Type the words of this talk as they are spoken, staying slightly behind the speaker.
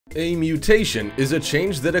A mutation is a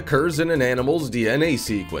change that occurs in an animal's DNA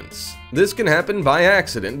sequence. This can happen by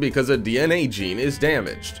accident because a DNA gene is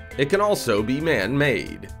damaged. It can also be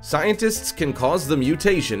man-made. Scientists can cause the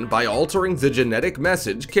mutation by altering the genetic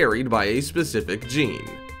message carried by a specific gene.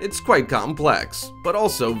 It's quite complex, but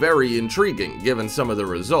also very intriguing given some of the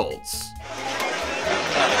results.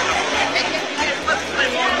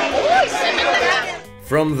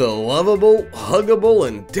 From the lovable, huggable,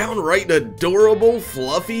 and downright adorable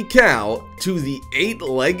fluffy cow to the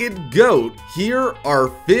 8-legged goat, here are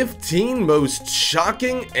 15 most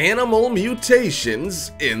shocking animal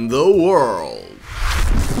mutations in the world.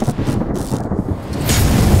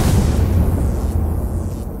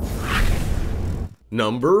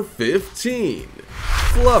 Number 15.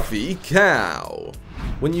 Fluffy cow.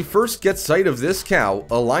 When you first get sight of this cow,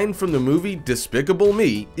 a line from the movie Despicable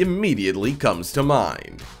Me immediately comes to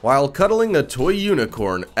mind. While cuddling a toy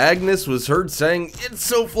unicorn, Agnes was heard saying, "It's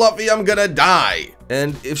so fluffy I'm gonna die!"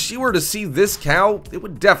 And if she were to see this cow, it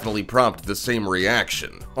would definitely prompt the same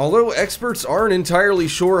reaction. Although experts aren't entirely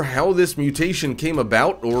sure how this mutation came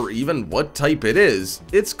about or even what type it is,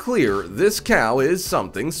 it's clear this cow is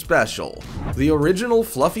something special. The original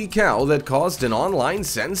fluffy cow that caused an online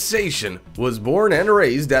sensation was born and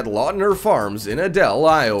raised at Lautner Farms in Adel,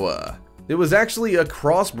 Iowa. It was actually a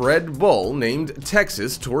crossbred bull named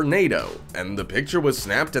Texas Tornado, and the picture was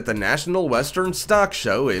snapped at the National Western Stock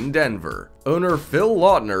Show in Denver. Owner Phil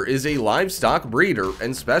Lautner is a livestock breeder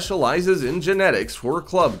and specializes in genetics for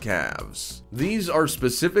club calves. These are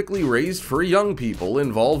specifically raised for young people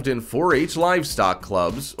involved in 4-H livestock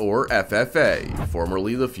clubs, or FFA,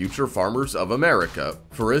 formerly the Future Farmers of America,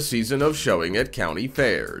 for a season of showing at county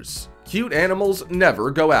fairs. Cute animals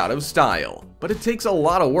never go out of style, but it takes a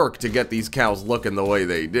lot of work to get these cows looking the way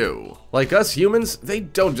they do. Like us humans, they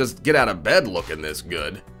don't just get out of bed looking this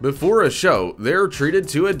good. Before a show, they're treated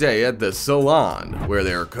to a day at the salon, where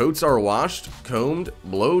their coats are washed, combed,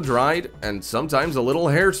 blow-dried, and sometimes a little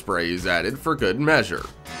hairspray is added for good measure.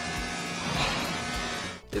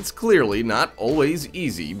 It's clearly not always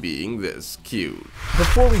easy being this cute.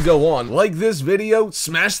 Before we go on, like this video,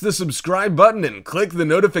 smash the subscribe button and click the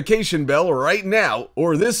notification bell right now,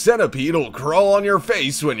 or this centipede will crawl on your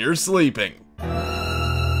face when you're sleeping.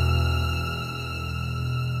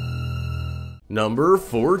 Number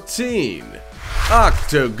 14.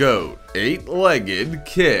 Octogoat, 8-legged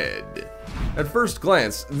kid. At first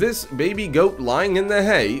glance, this baby goat lying in the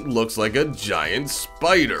hay looks like a giant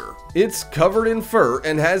spider. It's covered in fur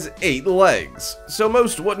and has 8 legs, so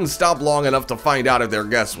most wouldn't stop long enough to find out if their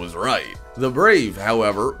guess was right. The brave,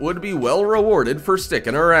 however, would be well rewarded for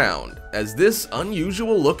sticking around, as this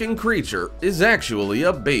unusual-looking creature is actually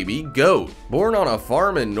a baby goat. Born on a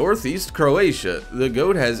farm in northeast Croatia, the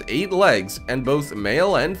goat has 8 legs and both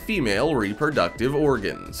male and female reproductive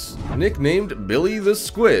organs. Nicknamed Billy the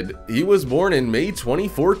Squid, he was born in May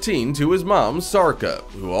 2014 to his mom, Sarka,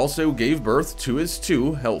 who also gave birth to his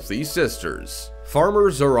 2 healthy sisters.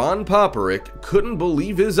 Farmer Zoran Poperic couldn't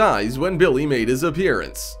believe his eyes when Billy made his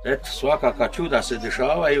appearance. Svakaka čuda se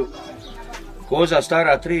dešavaju. Koza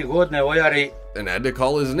stara 3 godine ojari. And had to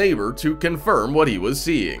call his neighbor to confirm what he was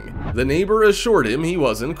seeing. The neighbor assured him he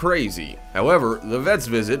wasn't crazy. However, the vet's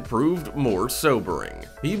visit proved more sobering.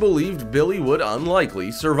 He believed Billy would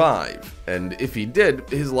unlikely survive, and if he did,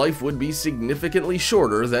 his life would be significantly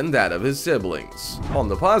shorter than that of his siblings. On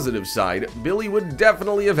the positive side, Billy would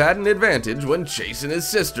definitely have had an advantage when chasing his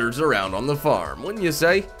sisters around on the farm, wouldn't you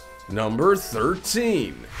say? Number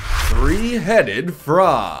 13. 3-headed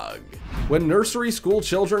frog. When nursery school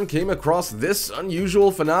children came across this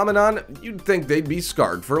unusual phenomenon, you'd think they'd be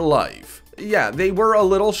scarred for life. Yeah, they were a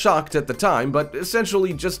little shocked at the time, but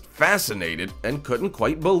essentially just fascinated and couldn't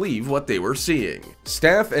quite believe what they were seeing.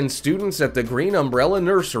 Staff and students at the Green Umbrella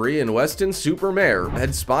Nursery in Weston-super-Mare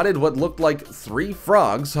had spotted what looked like 3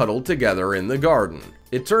 frogs huddled together in the garden.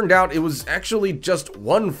 It turned out it was actually just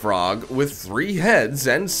one frog with 3 heads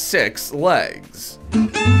and 6 legs.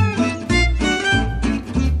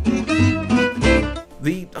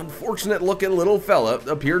 The unfortunate-looking little fella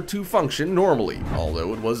appeared to function normally,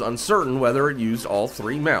 although it was uncertain whether it used all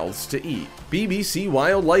 3 mouths to eat. BBC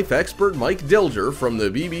wildlife expert Mike Dilger from the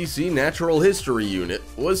BBC Natural History Unit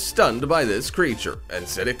was stunned by this creature and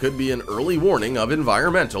said it could be an early warning of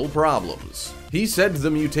environmental problems. He said the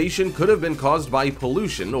mutation could have been caused by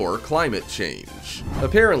pollution or climate change.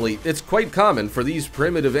 Apparently, it's quite common for these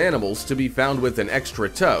primitive animals to be found with an extra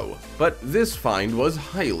toe, but this find was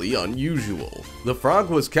highly unusual. The frog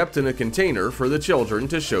was kept in a container for the children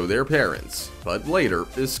to show their parents, but later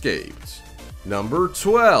escaped. Number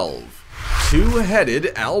 12.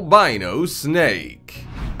 2-headed albino snake.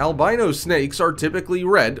 Albino snakes are typically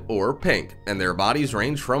red or pink, and their bodies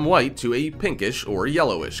range from white to a pinkish or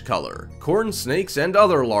yellowish color. Corn snakes and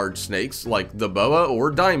other large snakes, like the boa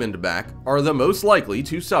or diamondback, are the most likely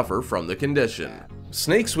to suffer from the condition.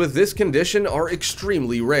 Snakes with this condition are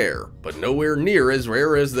extremely rare, but nowhere near as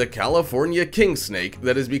rare as the California king snake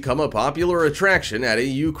that has become a popular attraction at a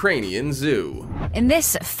Ukrainian zoo. In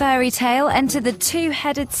this fairy tale, enter the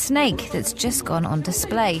two-headed snake that's just gone on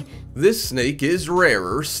display. This snake is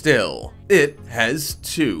rarer still. It has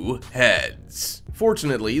 2 heads.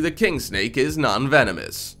 Fortunately, the king snake is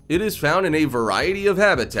non-venomous. It is found in a variety of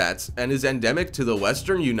habitats and is endemic to the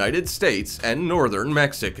western United States and northern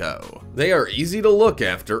Mexico. They are easy to look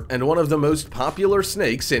after and one of the most popular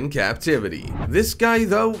snakes in captivity. This guy,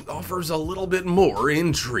 though, offers a little bit more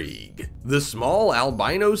intrigue. The small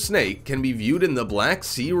albino snake can be viewed in the Black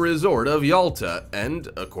Sea resort of Yalta and,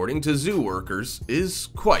 according to zoo workers, is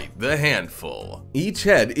quite the handful. Each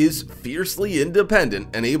head is fiercely independent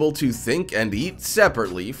and able to think and eat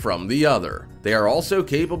separately from the other. They are also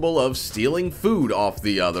capable of stealing food off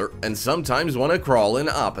the other and sometimes want to crawl in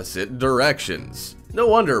opposite directions. No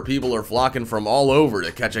wonder people are flocking from all over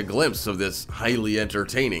to catch a glimpse of this highly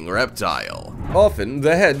entertaining reptile. Often,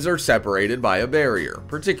 the heads are separated by a barrier,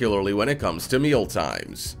 particularly when it comes to meal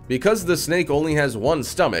times. Because the snake only has one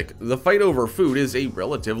stomach, the fight over food is a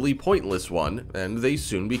relatively pointless one, and they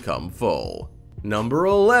soon become full. Number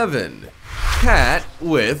 11. Cat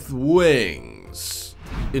with wings.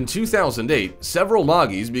 In 2008, several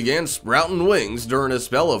moggies began sprouting wings during a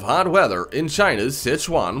spell of hot weather in China's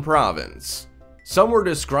Sichuan province. Some were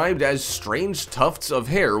described as strange tufts of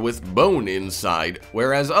hair with bone inside,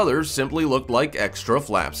 whereas others simply looked like extra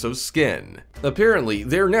flaps of skin. Apparently,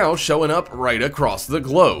 they're now showing up right across the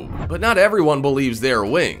globe, but not everyone believes they're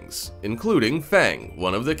wings, including Feng,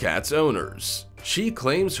 one of the cat's owners. She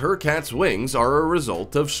claims her cat's wings are a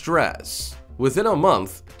result of stress. Within a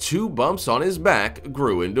month, 2 bumps on his back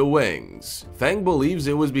grew into wings. Feng believes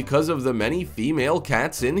it was because of the many female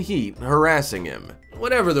cats in heat harassing him.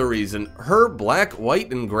 Whatever the reason, her black,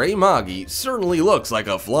 white, and gray moggy certainly looks like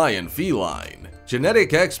a flying feline.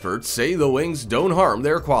 Genetic experts say the wings don't harm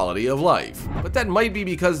their quality of life, but that might be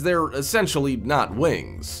because they're essentially not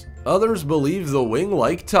wings. Others believe the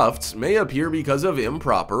wing-like tufts may appear because of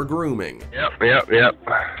improper grooming. Yep.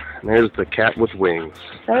 There's the cat with wings.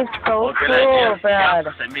 That's so cool, Brad.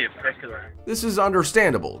 This is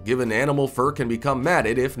understandable, given animal fur can become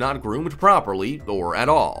matted if not groomed properly or at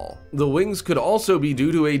all. The wings could also be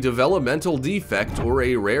due to a developmental defect or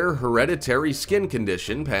a rare hereditary skin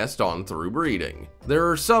condition passed on through breeding. There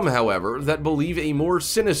are some, however, that believe a more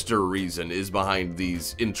sinister reason is behind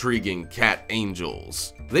these intriguing cat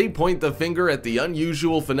angels. They point the finger at the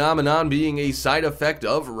unusual phenomenon being a side effect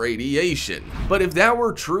of radiation. But if that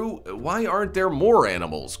were true, why aren't there more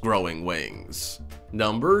animals growing wings?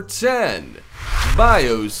 Number 10.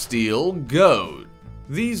 Biosteel goat.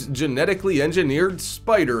 These genetically engineered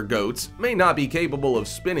spider goats may not be capable of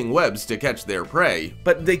spinning webs to catch their prey,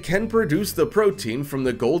 but they can produce the protein from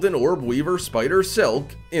the golden orb weaver spider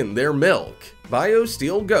silk in their milk.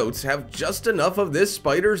 Biosteel goats have just enough of this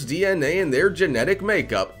spider's DNA in their genetic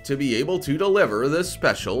makeup to be able to deliver the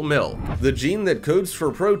special milk. The gene that codes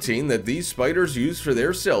for protein that these spiders use for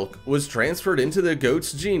their silk was transferred into the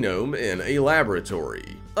goat's genome in a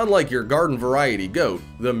laboratory. Unlike your garden variety goat,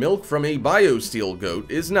 the milk from a biosteel goat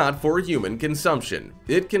is not for human consumption.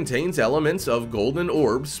 It contains elements of golden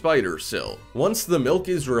orb spider silk. Once the milk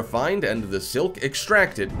is refined and the silk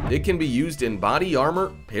extracted, it can be used in body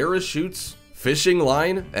armor, parachutes, fishing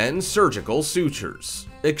line, and surgical sutures.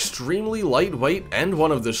 Extremely lightweight and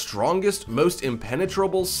one of the strongest, most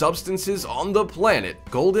impenetrable substances on the planet,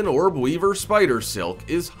 golden orb weaver spider silk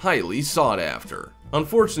is highly sought after.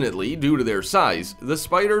 Unfortunately, due to their size, the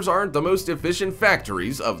spiders aren't the most efficient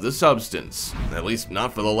factories of the substance, at least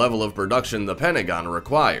not for the level of production the Pentagon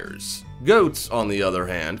requires. Goats, on the other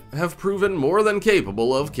hand, have proven more than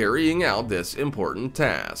capable of carrying out this important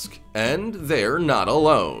task. And they're not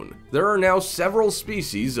alone. There are now several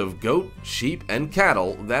species of goat, sheep, and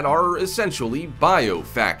cattle that are essentially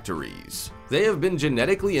biofactories. They have been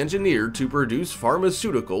genetically engineered to produce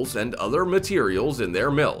pharmaceuticals and other materials in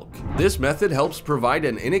their milk. This method helps provide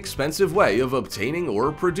an inexpensive way of obtaining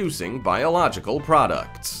or producing biological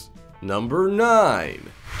products. Number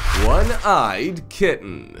 9. One-eyed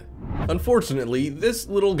kitten. Unfortunately, this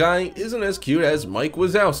little guy isn't as cute as Mike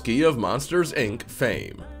Wazowski of Monsters, Inc.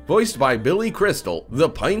 fame. Voiced by Billy Crystal, the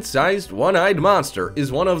pint-sized one-eyed monster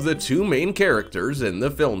is one of the 2 main characters in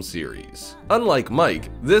the film series. Unlike Mike,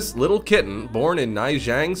 this little kitten, born in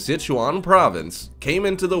Naijiang, Sichuan province, came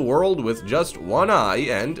into the world with just one eye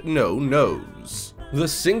and no nose. The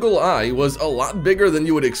single eye was a lot bigger than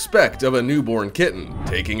you would expect of a newborn kitten,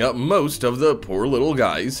 taking up most of the poor little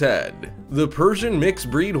guy's head. The Persian mixed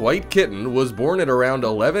breed white kitten was born at around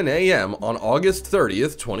 11 a.m. on August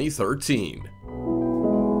 30th, 2013.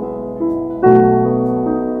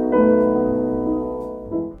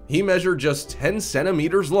 He measured just 10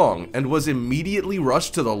 centimeters long and was immediately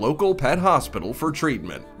rushed to the local pet hospital for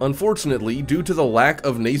treatment. Unfortunately, due to the lack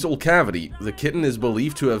of nasal cavity, the kitten is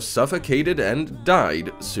believed to have suffocated and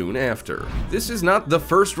died soon after. This is not the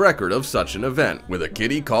first record of such an event, with a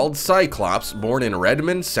kitty called Cyclops born in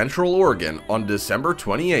Redmond, Central Oregon on December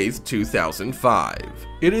 28, 2005.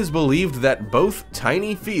 It is believed that both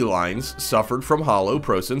tiny felines suffered from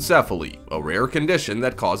holoprosencephaly, a rare condition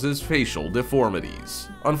that causes facial deformities.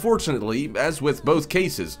 Unfortunately, as with both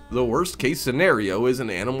cases, the worst case scenario is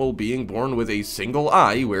an animal being born with a single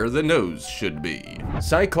eye where the nose should be.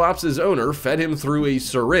 Cyclops' owner fed him through a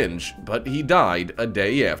syringe, but he died a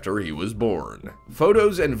day after he was born.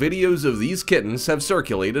 Photos and videos of these kittens have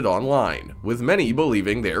circulated online, with many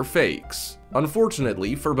believing they're fakes.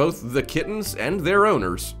 Unfortunately, for both the kittens and their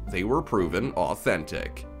owners, they were proven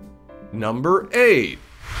authentic. Number 8.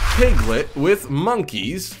 Piglet with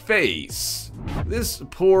monkey's face. This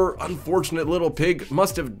poor, unfortunate little pig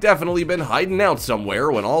must have definitely been hiding out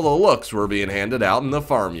somewhere when all the looks were being handed out in the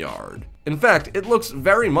farmyard. In fact, it looks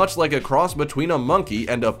very much like a cross between a monkey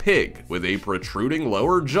and a pig, with a protruding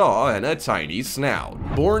lower jaw and a tiny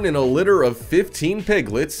snout. Born in a litter of 15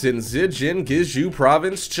 piglets in Zhejiang, Guizhou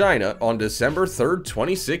Province, China on December 3,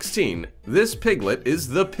 2016, this piglet is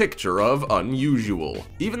the picture of unusual.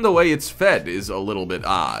 Even the way it's fed is a little bit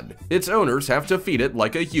odd. Its owners have to feed it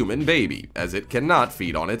like a human baby, as it cannot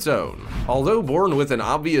feed on its own. Although born with an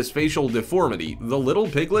obvious facial deformity, the little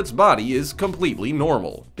piglet's body is completely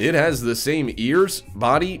normal. It has the same ears,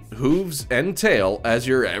 body, hooves, and tail as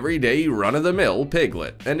your everyday run-of-the-mill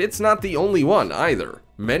piglet, and it's not the only one either.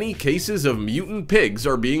 Many cases of mutant pigs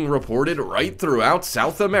are being reported right throughout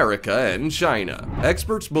South America and China.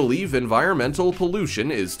 Experts believe environmental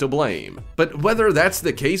pollution is to blame. But whether that's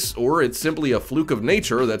the case or it's simply a fluke of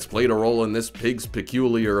nature that's played a role in this pig's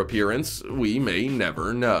peculiar appearance, we may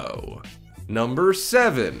never know. Number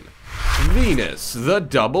 7. Venus, the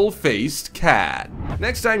double-faced cat.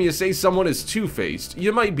 Next time you say someone is two-faced,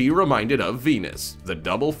 you might be reminded of Venus, the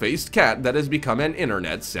double-faced cat that has become an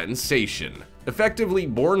internet sensation. Effectively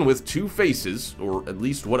born with two faces, or at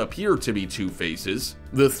least what appear to be two faces,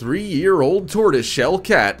 the 3-year-old tortoiseshell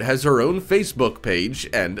cat has her own Facebook page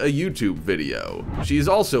and a YouTube video. She's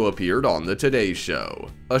also appeared on The Today Show.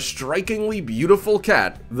 A strikingly beautiful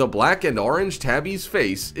cat, the black and orange tabby's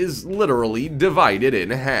face is literally divided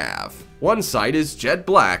in half. One side is jet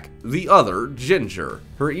black, the other ginger.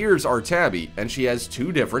 Her ears are tabby, and she has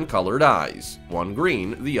two different colored eyes, one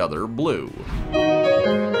green, the other blue.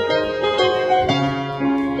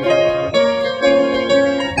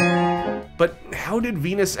 But how did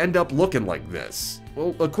Venus end up looking like this?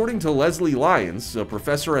 Well, according to Leslie Lyons, a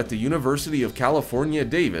professor at the University of California,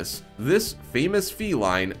 Davis, this famous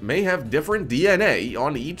feline may have different DNA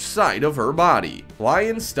on each side of her body.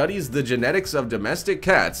 Lyons studies the genetics of domestic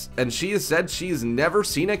cats, and she has said she's never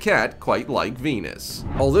seen a cat quite like Venus.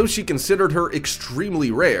 Although she considered her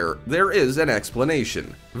extremely rare, there is an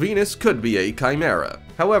explanation. Venus could be a chimera.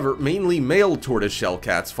 However, mainly male tortoiseshell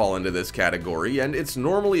cats fall into this category, and it's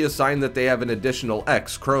normally a sign that they have an additional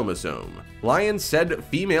X chromosome. Lyons said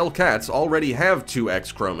female cats already have two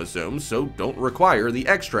X chromosomes, so don't require the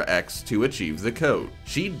extra X to achieve the code.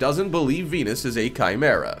 She doesn't believe Venus is a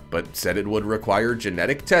chimera, but said it would require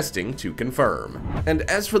genetic testing to confirm. And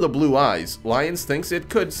as for the blue eyes, Lyons thinks it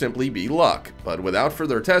could simply be luck, but without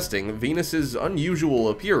further testing, Venus's unusual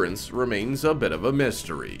appearance remains a bit of a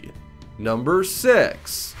mystery. Number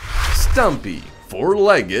 6. Stumpy,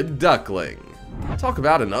 four-legged duckling. Talk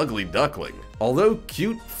about an ugly duckling. Although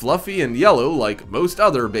cute, fluffy, and yellow like most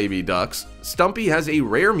other baby ducks, Stumpy has a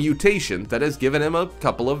rare mutation that has given him a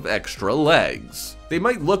couple of extra legs. They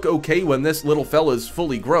might look okay when this little fella's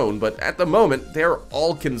fully grown, but at the moment, they're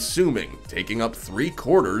all-consuming, taking up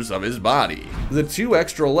 3/4 of his body. The two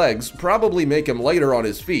extra legs probably make him lighter on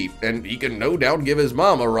his feet, and he can no doubt give his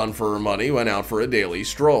mom a run for her money when out for a daily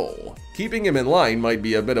stroll. Keeping him in line might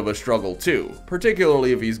be a bit of a struggle too,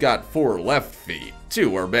 particularly if he's got 4 left feet.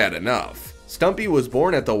 2 are bad enough. Stumpy was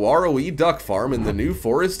born at the Warrowe Duck Farm in the New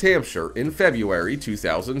Forest, Hampshire in February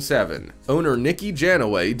 2007. Owner Nikki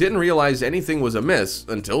Janaway didn't realize anything was amiss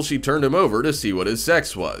until she turned him over to see what his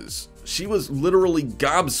sex was. She was literally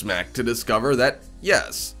gobsmacked to discover that,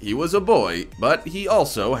 yes, he was a boy, but he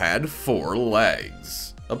also had 4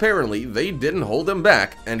 legs. Apparently, they didn't hold him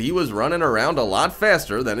back, and he was running around a lot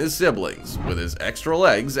faster than his siblings, with his extra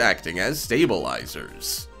legs acting as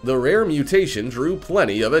stabilizers. The rare mutation drew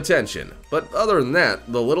plenty of attention, but other than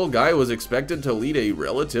that, the little guy was expected to lead a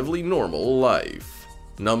relatively normal life.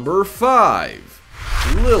 Number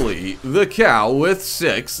 5. Lily, the cow with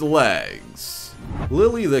 6 legs.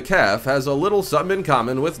 Lily the calf has a little something in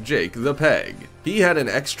common with Jake the peg. He had an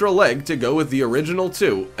extra leg to go with the original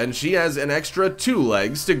 2, and she has an extra 2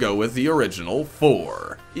 legs to go with the original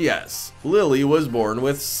 4. Yes, Lily was born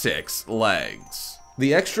with 6 legs.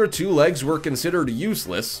 The extra 2 legs were considered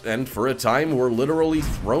useless, and for a time were literally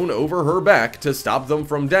thrown over her back to stop them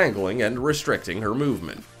from dangling and restricting her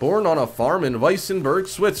movement. Born on a farm in Weissenberg,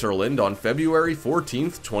 Switzerland on February 14,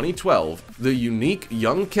 2012, the unique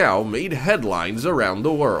young cow made headlines around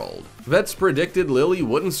the world. Vets predicted Lily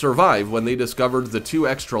wouldn't survive when they discovered the 2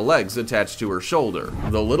 extra legs attached to her shoulder.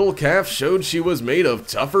 The little calf showed she was made of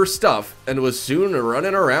tougher stuff and was soon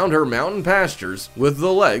running around her mountain pastures with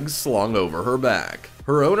the legs slung over her back.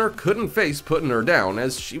 Her owner couldn't face putting her down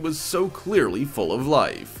as she was so clearly full of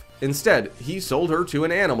life. Instead, he sold her to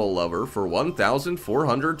an animal lover for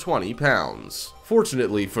 £1,420.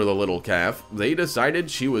 Fortunately for the little calf, they decided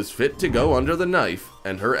she was fit to go under the knife,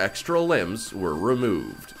 and her extra limbs were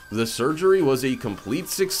removed. The surgery was a complete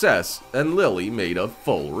success, and Lily made a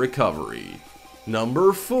full recovery.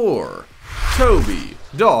 Number 4. Toby,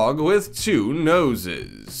 dog with 2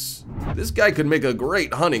 noses. This guy could make a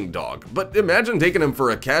great hunting dog, but imagine taking him for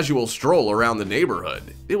a casual stroll around the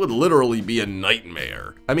neighborhood. It would literally be a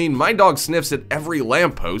nightmare. I mean, my dog sniffs at every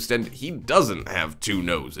lamppost and he doesn't have 2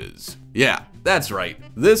 noses. Yeah, that's right.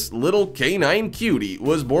 This little canine cutie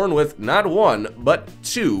was born with not 1, but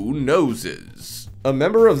 2 noses. A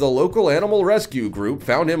member of the local animal rescue group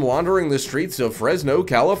found him wandering the streets of Fresno,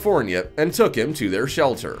 California, and took him to their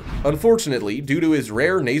shelter. Unfortunately, due to his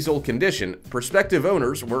rare nasal condition, prospective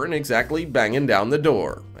owners weren't exactly banging down the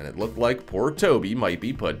door, and it looked like poor Toby might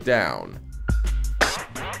be put down.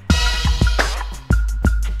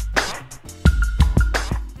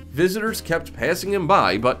 Visitors kept passing him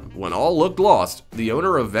by, but when all looked lost, the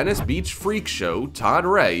owner of Venice Beach Freak Show, Todd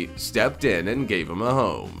Ray, stepped in and gave him a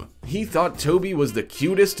home. He thought Toby was the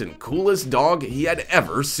cutest and coolest dog he had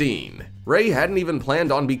ever seen. Ray hadn't even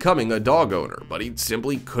planned on becoming a dog owner, but he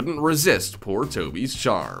simply couldn't resist poor Toby's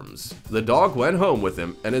charms. The dog went home with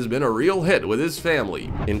him and has been a real hit with his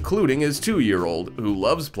family, including his 2-year-old, who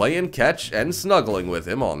loves playing catch and snuggling with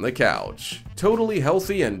him on the couch. Totally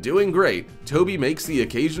healthy and doing great, Toby makes the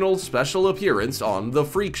occasional special appearance on The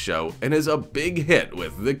Freak Show and is a big hit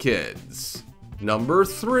with the kids. Number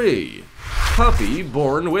 3. Puppy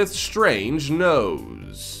born with strange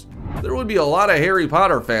nose. There would be a lot of Harry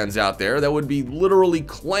Potter fans out there that would be literally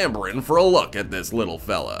clamoring for a look at this little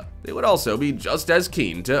fella. They would also be just as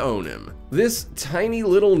keen to own him. This tiny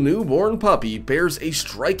little newborn puppy bears a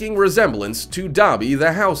striking resemblance to Dobby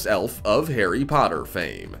the house elf of Harry Potter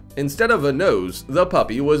fame. Instead of a nose, the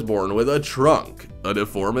puppy was born with a trunk, a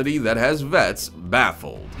deformity that has vets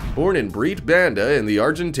baffled. Born in Brit Banda in the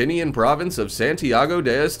Argentinian province of Santiago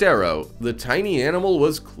de Estero, the tiny animal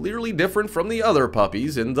was clearly different from the other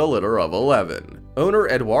puppies in the litter of 11. Owner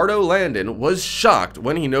Eduardo Landon was shocked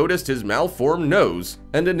when he noticed his malformed nose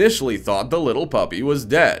and initially thought the little puppy was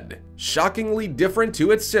dead. Shockingly different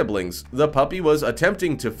to its siblings, the puppy was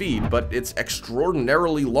attempting to feed, but its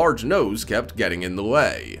extraordinarily large nose kept getting in the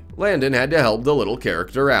way. Landon had to help the little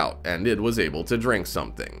character out, and it was able to drink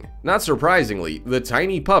something. Not surprisingly, the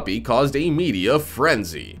tiny puppy caused a media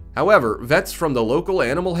frenzy. However, vets from the local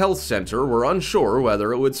animal health center were unsure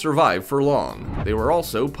whether it would survive for long. They were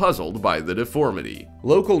also puzzled by the deformity.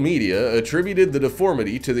 Local media attributed the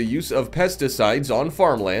deformity to the use of pesticides on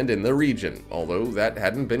farmland in the region, although that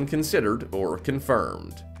hadn't been considered or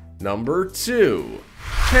confirmed. Number 2.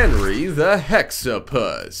 Henry the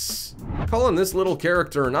Hexapus. Calling this little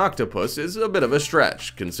character an octopus is a bit of a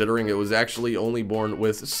stretch, considering it was actually only born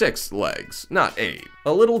with 6 legs, not 8.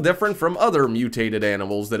 A little different from other mutated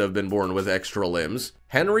animals that have been born with extra limbs,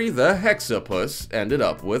 Henry the Hexapus ended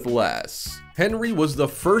up with less. Henry was the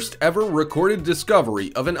first ever recorded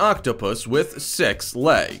discovery of an octopus with 6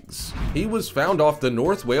 legs. He was found off the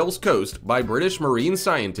North Wales coast by British marine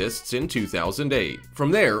scientists in 2008.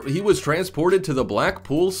 From there, he was transported to the Black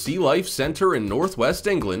Blackpool Sea Life Centre in northwest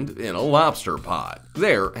England in a lobster pot.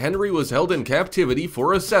 There, Henry was held in captivity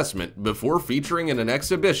for assessment before featuring in an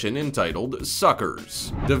exhibition entitled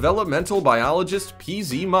Suckers. Developmental biologist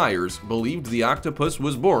P.Z. Myers believed the octopus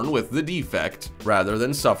was born with the defect, rather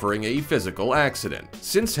than suffering a physical accident.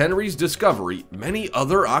 Since Henry's discovery, many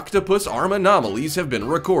other octopus arm anomalies have been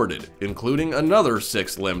recorded, including another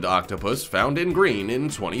 6-limbed octopus found in Green in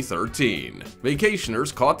 2013.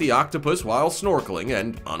 Vacationers caught the octopus while snorkeling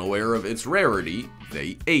and, unaware of its rarity,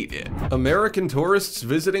 they ate it. American tourists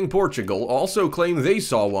visiting Portugal also claim they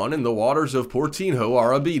saw one in the waters of Portinho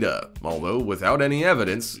Arabida, although without any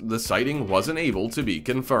evidence, the sighting wasn't able to be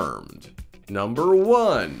confirmed. Number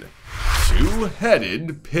 1.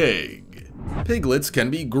 Two-headed pig. Piglets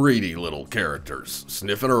can be greedy little characters,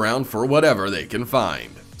 sniffing around for whatever they can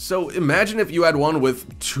find. So imagine if you had one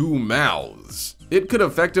with 2 mouths. It could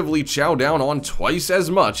effectively chow down on twice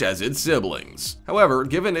as much as its siblings. However,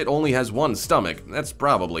 given it only has 1 stomach, that's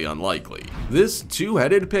probably unlikely. This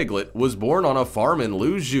 2-headed piglet was born on a farm in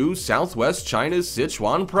Luzhu, southwest China's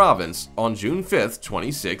Sichuan province on June 5,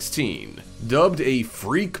 2016. Dubbed a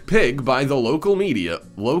freak pig by the local media,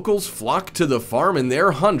 locals flocked to the farm in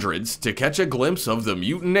their hundreds to catch a glimpse of the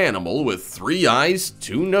mutant animal with 3 eyes,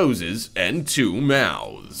 2 noses, and 2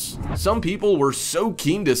 mouths. Some people were so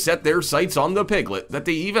keen to set their sights on the piglet that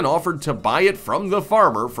they even offered to buy it from the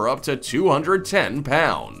farmer for up to 210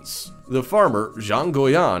 pounds. The farmer, Zhang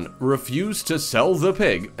Goyan, refused to sell the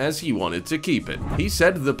pig as he wanted to keep it. He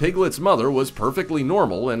said the piglet's mother was perfectly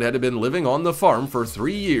normal and had been living on the farm for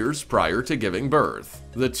 3 years prior to giving birth.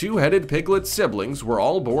 The 2-headed piglet's siblings were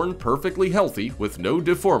all born perfectly healthy with no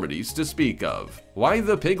deformities to speak of. Why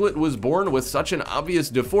the piglet was born with such an obvious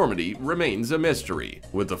deformity remains a mystery,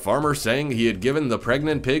 with the farmer saying he had given the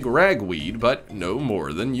pregnant pig ragweed, but no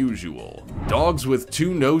more than usual. Dogs with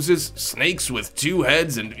 2 noses, snakes with 2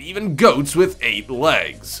 heads, and even goats with 8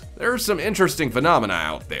 legs. There are some interesting phenomena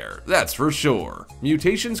out there, that's for sure.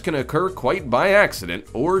 Mutations can occur quite by accident,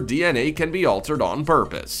 or DNA can be altered on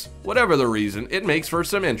purpose. Whatever the reason, it makes for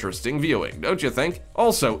some interesting viewing, don't you think?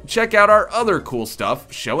 Also, check out our other cool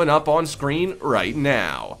stuff showing up on screen right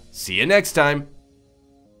now. See you next time!